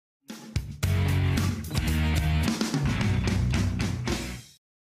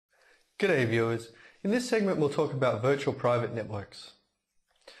G'day viewers. In this segment we'll talk about virtual private networks.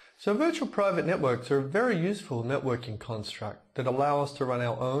 So virtual private networks are a very useful networking construct that allow us to run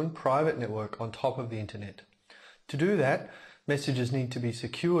our own private network on top of the internet. To do that, messages need to be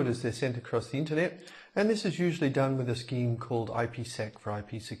secured as they're sent across the internet, and this is usually done with a scheme called IPsec for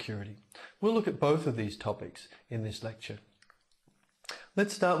IP security. We'll look at both of these topics in this lecture.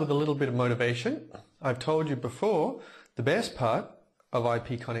 Let's start with a little bit of motivation. I've told you before, the best part of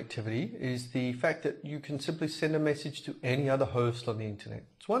IP connectivity is the fact that you can simply send a message to any other host on the internet.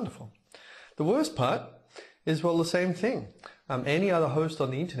 It's wonderful. The worst part is, well, the same thing. Any other host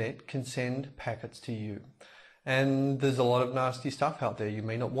on the internet can send packets to you. And there's a lot of nasty stuff out there. You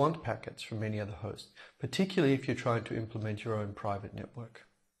may not want packets from any other host, particularly if you're trying to implement your own private network.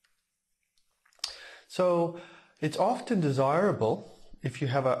 So it's often desirable if you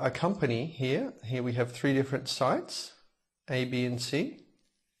have a company here we have 3 different sites, A, B, and C.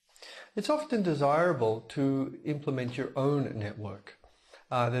 It's often desirable to implement your own network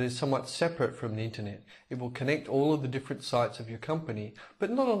that is somewhat separate from the internet. It will connect all of the different sites of your company, but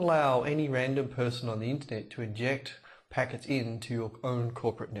not allow any random person on the internet to inject packets into your own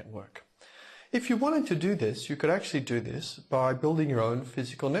corporate network. If you wanted to do this, you could actually do this by building your own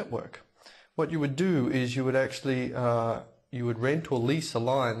physical network. What you would do is you would actually you would rent or lease a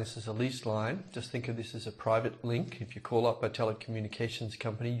line. This is a leased line. Just think of this as a private link. If you call up a telecommunications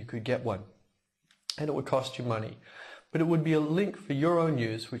company, you could get one. And it would cost you money. But it would be a link for your own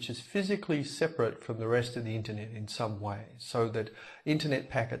use, which is physically separate from the rest of the internet in some way, so that internet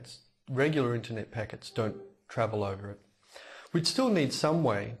packets, regular internet packets, don't travel over it. We'd still need some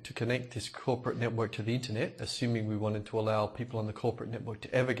way to connect this corporate network to the internet, assuming we wanted to allow people on the corporate network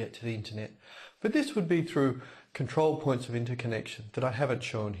to ever get to the internet. But this would be through control points of interconnection that I haven't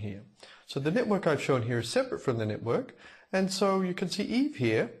shown here. So the network I've shown here is separate from the network, and so you can see Eve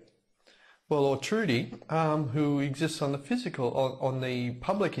here, well, or Trudy, who exists on the physical, on the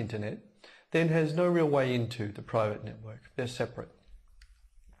public internet, then has no real way into the private network. They're separate.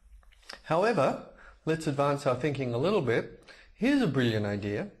 However, let's advance our thinking a little bit. Here's a brilliant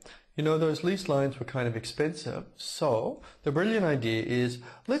idea. You know, those lease lines were kind of expensive, so the brilliant idea is,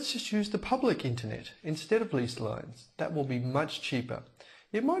 let's just use the public internet instead of lease lines. That will be much cheaper.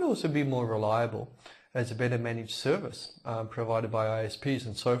 It might also be more reliable as a better managed service provided by ISPs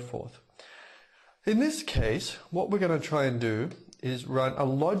and so forth. In this case, what we're going to try and do is run a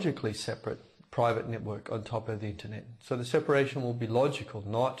logically separate private network on top of the internet. So the separation will be logical,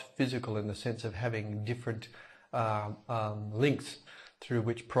 not physical, in the sense of having different links through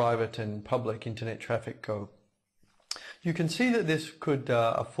which private and public internet traffic go. You can see that this could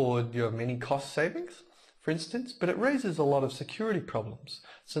afford you many cost savings, for instance, but it raises a lot of security problems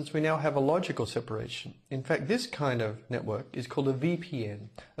since we now have a logical separation. In fact, this kind of network is called a VPN,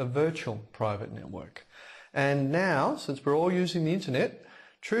 a virtual private network. And now, since we're all using the internet,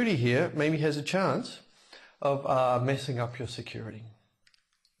 Trudy here maybe has a chance of messing up your security.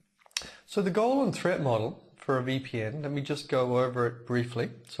 So the goal and threat model for a VPN, let me just go over it briefly,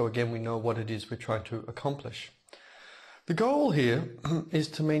 so again we know what it is we're trying to accomplish. The goal here is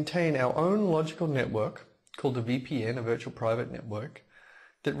to maintain our own logical network, called a VPN, a virtual private network,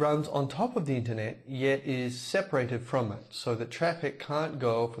 that runs on top of the internet, yet is separated from it, so that traffic can't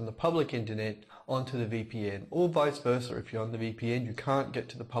go from the public internet onto the VPN, or vice versa. If you're on the VPN, you can't get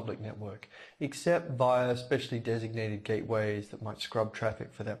to the public network, except via specially designated gateways that might scrub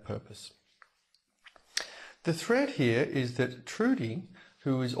traffic for that purpose. The threat here is that Trudy,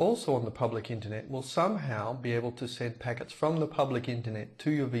 who is also on the public internet, will somehow be able to send packets from the public internet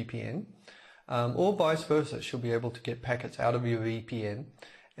to your VPN, or vice versa. She'll be able to get packets out of your VPN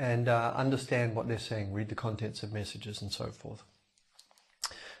and understand what they're saying, read the contents of messages and so forth.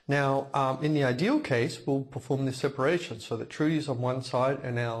 Now, in the ideal case, we'll perform this separation so that Trudy's on one side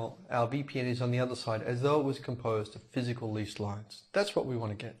and our VPN is on the other side, as though it was composed of physical leased lines. That's what we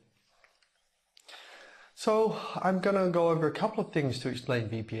want to get. So I'm going to go over a couple of things to explain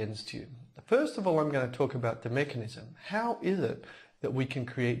VPNs to you. First of all, I'm going to talk about the mechanism. How is it that we can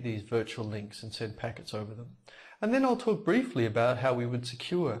create these virtual links and send packets over them? And then I'll talk briefly about how we would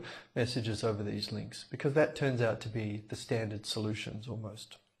secure messages over these links, because that turns out to be the standard solutions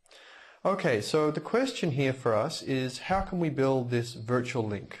almost. Okay, so the question here for us is, how can we build this virtual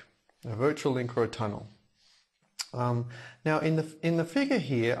link, a virtual link or a tunnel? Now in the figure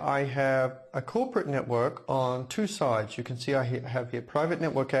here, I have a corporate network on 2 sides. You can see I have here private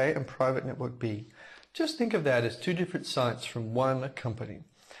network A and private network B. Just think of that as 2 different sites from one company.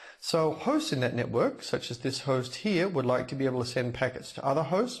 So hosts in that network, such as this host here, would like to be able to send packets to other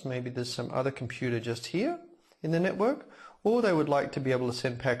hosts. Maybe there's some other computer just here in the network, or they would like to be able to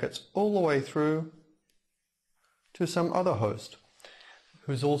send packets all the way through to some other host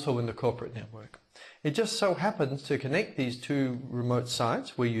who's also in the corporate network. It just so happens to connect these two remote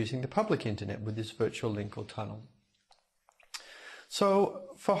sites, we're using the public internet with this virtual link or tunnel. So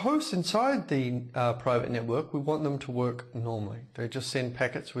for hosts inside the private network, we want them to work normally. They just send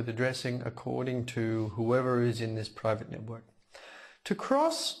packets with addressing according to whoever is in this private network. To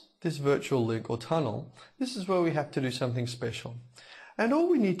cross this virtual link or tunnel, this is where we have to do something special. And all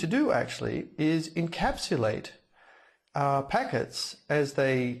we need to do actually is encapsulate packets as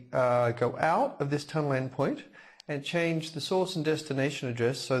they go out of this tunnel endpoint and change the source and destination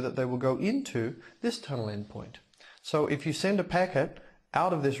address so that they will go into this tunnel endpoint. So if you send a packet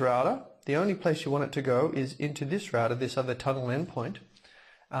out of this router, the only place you want it to go is into this router, this other tunnel endpoint,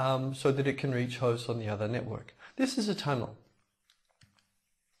 so that it can reach hosts on the other network. This is a tunnel.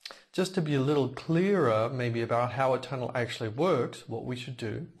 Just to be a little clearer maybe about how a tunnel actually works, what we should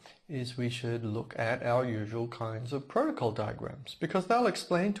do is we should look at our usual kinds of protocol diagrams, because they'll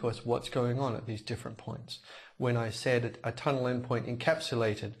explain to us what's going on at these different points. When I said a tunnel endpoint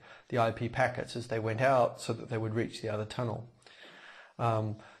encapsulated the IP packets as they went out so that they would reach the other tunnel.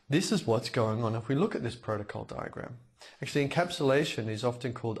 This is what's going on if we look at this protocol diagram. Actually, encapsulation is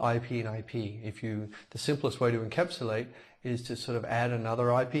often called IP in IP. The simplest way to encapsulate is to sort of add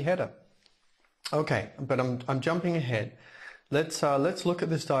another IP header. Okay, but I'm jumping ahead. Let's look at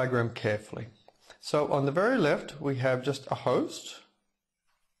this diagram carefully. So on the very left, we have just a host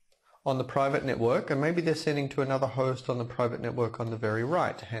on the private network, and maybe they're sending to another host on the private network on the very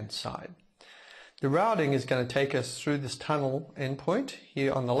right-hand side. The routing is going to take us through this tunnel endpoint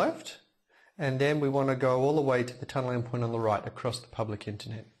here on the left, and then we want to go all the way to the tunnel endpoint on the right across the public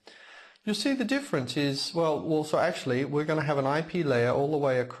internet. You'll see the difference is, so actually we're going to have an IP layer all the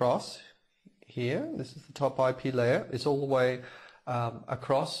way across here. This is the top IP layer. It's all the way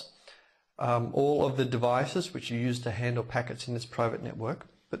across all of the devices which you use to handle packets in this private network.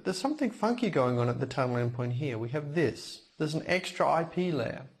 But there's something funky going on at the tunnel endpoint here. We have this. There's an extra IP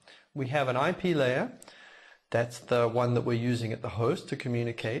layer. We have an IP layer. That's the one that we're using at the host to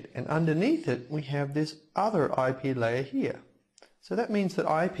communicate. And underneath it, we have this other IP layer here. So that means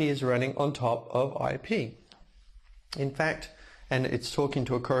that IP is running on top of IP. In fact, and it's talking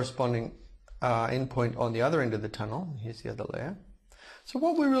to a corresponding endpoint on the other end of the tunnel. Here's the other layer. So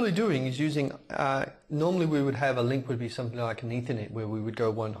what we're really doing is using, normally we would have a link would be something like an Ethernet where we would go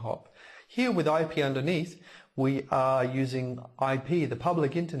one hop. Here with IP underneath, we are using IP, the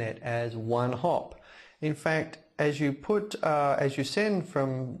public internet, as one hop. In fact, as you send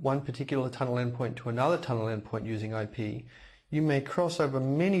from one particular tunnel endpoint to another tunnel endpoint using IP, you may cross over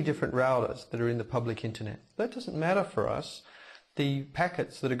many different routers that are in the public internet. That doesn't matter for us. The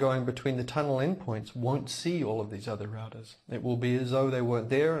packets that are going between the tunnel endpoints won't see all of these other routers. It will be as though they weren't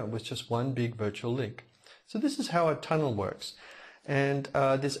there and it was just one big virtual link. So this is how a tunnel works. And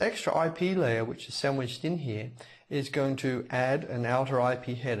this extra IP layer, which is sandwiched in here, is going to add an outer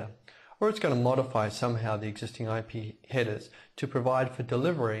IP header. Or it's going to modify somehow the existing IP headers to provide for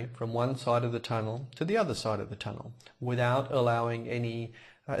delivery from one side of the tunnel to the other side of the tunnel without allowing any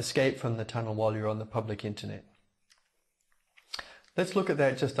escape from the tunnel while you're on the public internet. Let's look at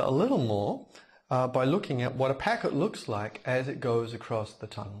that just a little more by looking at what a packet looks like as it goes across the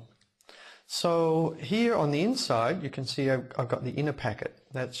tunnel. So here on the inside, you can see I've got the inner packet.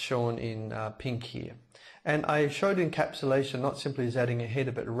 That's shown in pink here. And I showed encapsulation not simply as adding a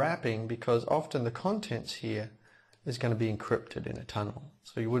header, but wrapping, because often the contents here is going to be encrypted in a tunnel.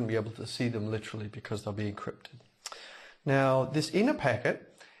 So you wouldn't be able to see them literally because they'll be encrypted. Now, this inner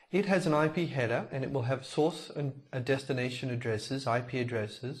packet, it has an IP header, and it will have source and destination addresses, IP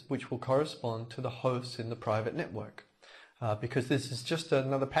addresses, which will correspond to the hosts in the private network. Because this is just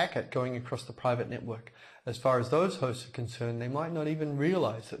another packet going across the private network. As far as those hosts are concerned, they might not even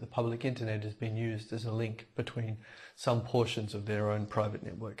realize that the public internet has been used as a link between some portions of their own private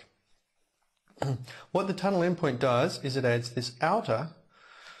network. What the tunnel endpoint does is it adds this outer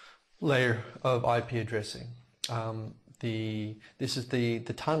layer of IP addressing. This is the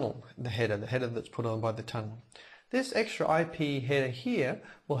tunnel, the header that's put on by the tunnel. This extra IP header here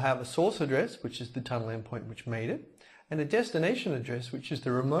will have a source address, which is the tunnel endpoint which made it, and a destination address, which is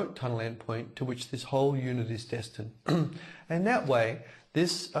the remote tunnel endpoint to which this whole unit is destined. And that way,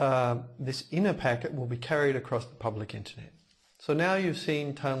 this inner packet will be carried across the public internet. So now you've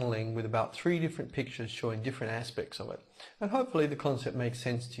seen tunneling with about 3 different pictures showing different aspects of it. And hopefully the concept makes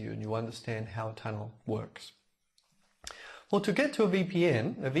sense to you and you understand how a tunnel works. Well, to get to a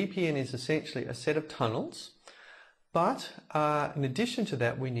VPN is essentially a set of tunnels, but in addition to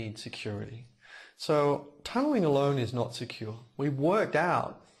that, we need security. So tunneling alone is not secure. We've worked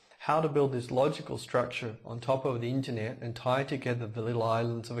out how to build this logical structure on top of the internet and tie together the little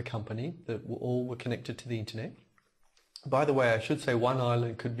islands of a company that all were connected to the internet. By the way, I should say one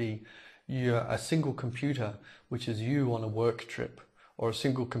island could be a single computer, which is you on a work trip, or a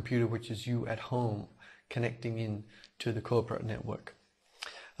single computer which is you at home connecting in to the corporate network.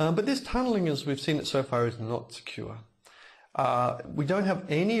 But this tunneling, as we've seen it so far, is not secure. We don't have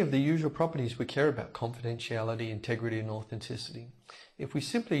any of the usual properties we care about: confidentiality, integrity, and authenticity. If we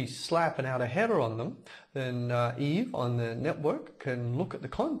simply slap an outer header on them, then Eve on the network can look at the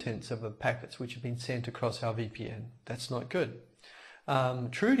contents of the packets which have been sent across our VPN. That's not good.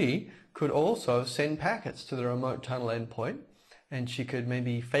 Trudy could also send packets to the remote tunnel endpoint, and she could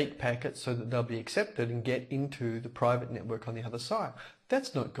maybe fake packets so that they'll be accepted and get into the private network on the other side.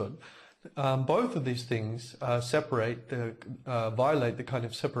 That's not good. Both of these things violate the kind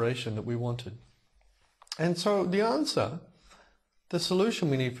of separation that we wanted. And so the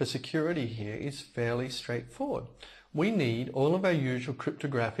solution we need for security here is fairly straightforward. We need all of our usual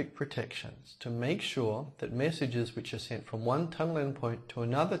cryptographic protections to make sure that messages which are sent from one tunnel endpoint to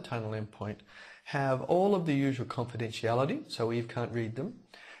another tunnel endpoint have all of the usual confidentiality, so Eve can't read them,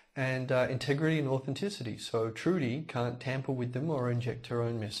 and integrity and authenticity, so Trudy can't tamper with them or inject her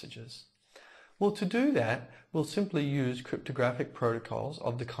own messages. Well, to do that, we'll simply use cryptographic protocols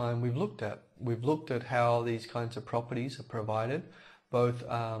of the kind we've looked at. We've looked at how these kinds of properties are provided, both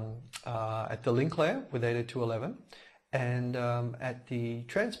at the link layer with 802.11 and at the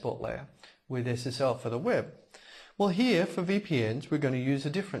transport layer with SSL for the web. Well, here for VPNs, we're going to use a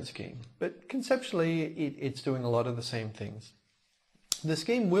different scheme, but conceptually it's doing a lot of the same things. The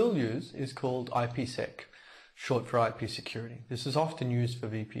scheme we'll use is called IPsec, short for IP security. This is often used for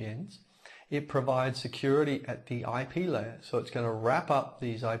VPNs. It provides security at the IP layer, so it's going to wrap up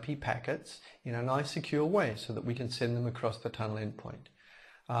these IP packets in a nice secure way so that we can send them across the tunnel endpoint.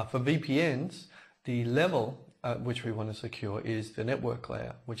 For VPNs, the level which we want to secure is the network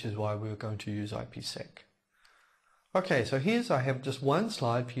layer, which is why we're going to use IPsec. Okay, so I have just one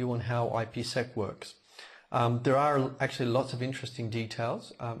slide for you on how IPsec works. There are actually lots of interesting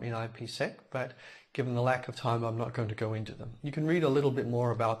details in IPsec, but given the lack of time, I'm not going to go into them. You can read a little bit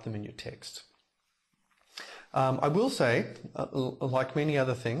more about them in your text. I will say, like many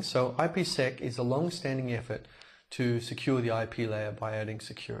other things, so IPsec is a long-standing effort to secure the IP layer by adding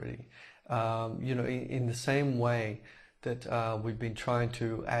security. In the same way that we've been trying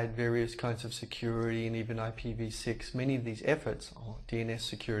to add various kinds of security and even IPv6, many of these efforts on DNS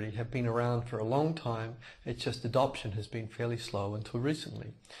security have been around for a long time. It's just adoption has been fairly slow until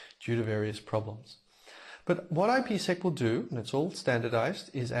recently due to various problems. But what IPsec will do, and it's all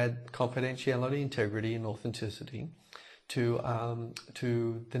standardized, is add confidentiality, integrity, and authenticity to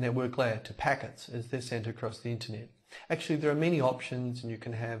the network layer, to packets as they're sent across the internet. Actually, there are many options and you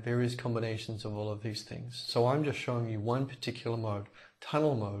can have various combinations of all of these things. So I'm just showing you one particular mode,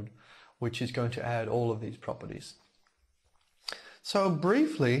 tunnel mode, which is going to add all of these properties. So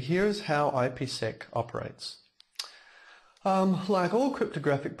briefly, here's how IPsec operates. Like all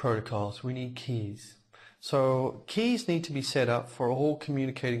cryptographic protocols, we need keys. So keys need to be set up for all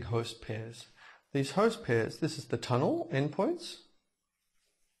communicating host pairs. These host pairs, this is the tunnel endpoints.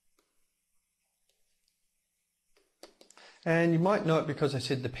 And you might note, because I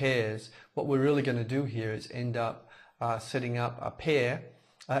said the pairs, what we're really going to do here is end up setting up a pair,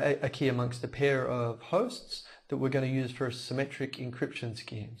 a key amongst a pair of hosts that we're going to use for a symmetric encryption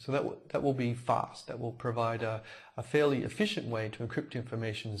scheme. So that will be fast. That will provide a fairly efficient way to encrypt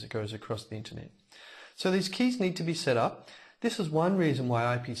information as it goes across the internet. So these keys need to be set up. This is one reason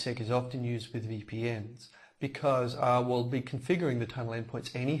why IPsec is often used with VPNs, because we'll be configuring the tunnel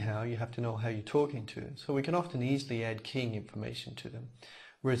endpoints anyhow. You have to know how you're talking to. So we can often easily add keying information to them.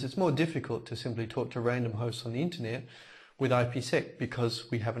 Whereas it's more difficult to simply talk to random hosts on the internet with IPsec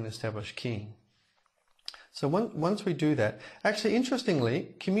because we haven't established keying. So once we do that, actually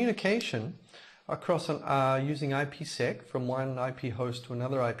interestingly, communication across using IPsec from one IP host to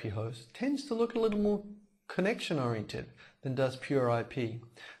another IP host tends to look a little more connection oriented than does pure IP.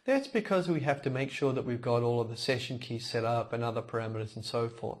 That's because we have to make sure that we've got all of the session keys set up and other parameters and so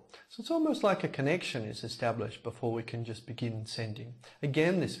forth. So it's almost like a connection is established before we can just begin sending.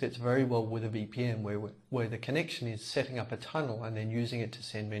 Again, this fits very well with a VPN where the connection is setting up a tunnel and then using it to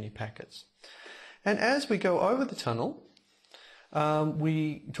send many packets. And as we go over the tunnel,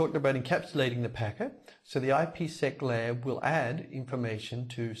 we talked about encapsulating the packet. So the IPsec layer will add information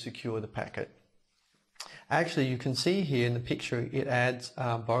to secure the packet. Actually, you can see here in the picture, it adds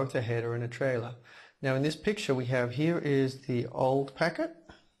both a header and a trailer. Now in this picture we have, here is the old packet,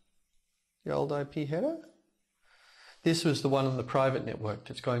 the old IP header. This was the one on the private network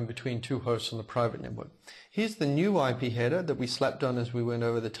that's going between two hosts on the private network. Here's the new IP header that we slapped on as we went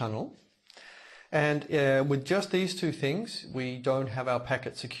over the tunnel. And with just these two things, we don't have our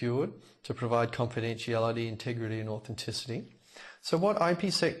packet secured to provide confidentiality, integrity, and authenticity. So what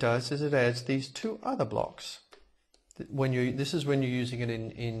IPsec does is it adds these two other blocks. This is when you're using it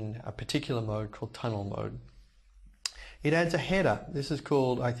in a particular mode called tunnel mode. It adds a header. This is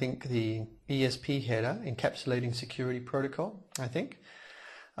called, I think, the ESP header, Encapsulating Security Protocol, I think.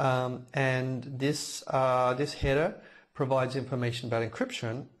 And this header provides information about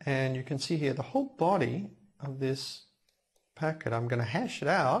encryption. And you can see here the whole body of this packet. I'm going to hash it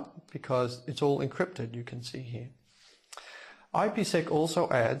out because it's all encrypted, you can see here. IPsec also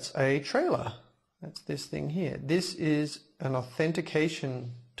adds a trailer. That's this thing here. This is an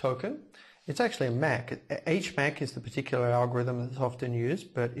authentication token. It's actually a MAC. HMAC is the particular algorithm that's often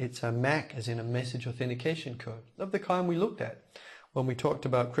used, but it's a MAC as in a message authentication code of the kind we looked at when we talked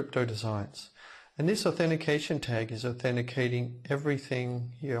about crypto designs. And this authentication tag is authenticating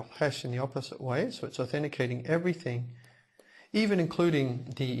everything here. I'll hash in the opposite way. So it's authenticating everything, even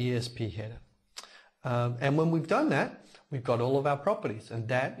including the ESP header. And when we've done that, we've got all of our properties, and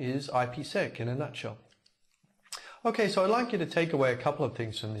that is IPsec in a nutshell. Okay, so I'd like you to take away a couple of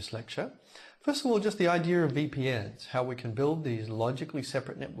things from this lecture. First of all, just the idea of VPNs, how we can build these logically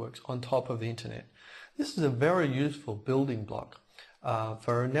separate networks on top of the internet. This is a very useful building block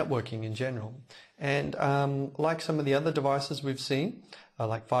for networking in general. And like some of the other devices we've seen,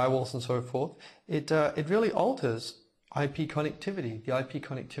 like firewalls and so forth, it really alters IP connectivity, the IP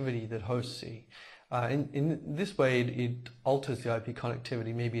connectivity that hosts see. In this way, it alters the IP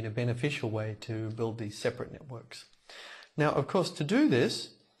connectivity maybe in a beneficial way to build these separate networks. Now, of course, to do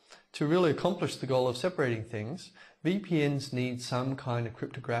this, to really accomplish the goal of separating things, VPNs need some kind of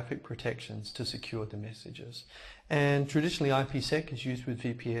cryptographic protections to secure the messages. And traditionally, IPsec is used with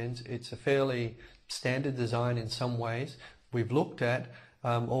VPNs. It's a fairly standard design in some ways. We've looked at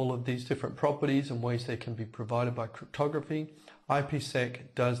all of these different properties and ways they can be provided by cryptography.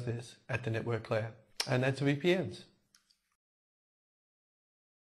 IPsec does this at the network layer, and that's VPNs.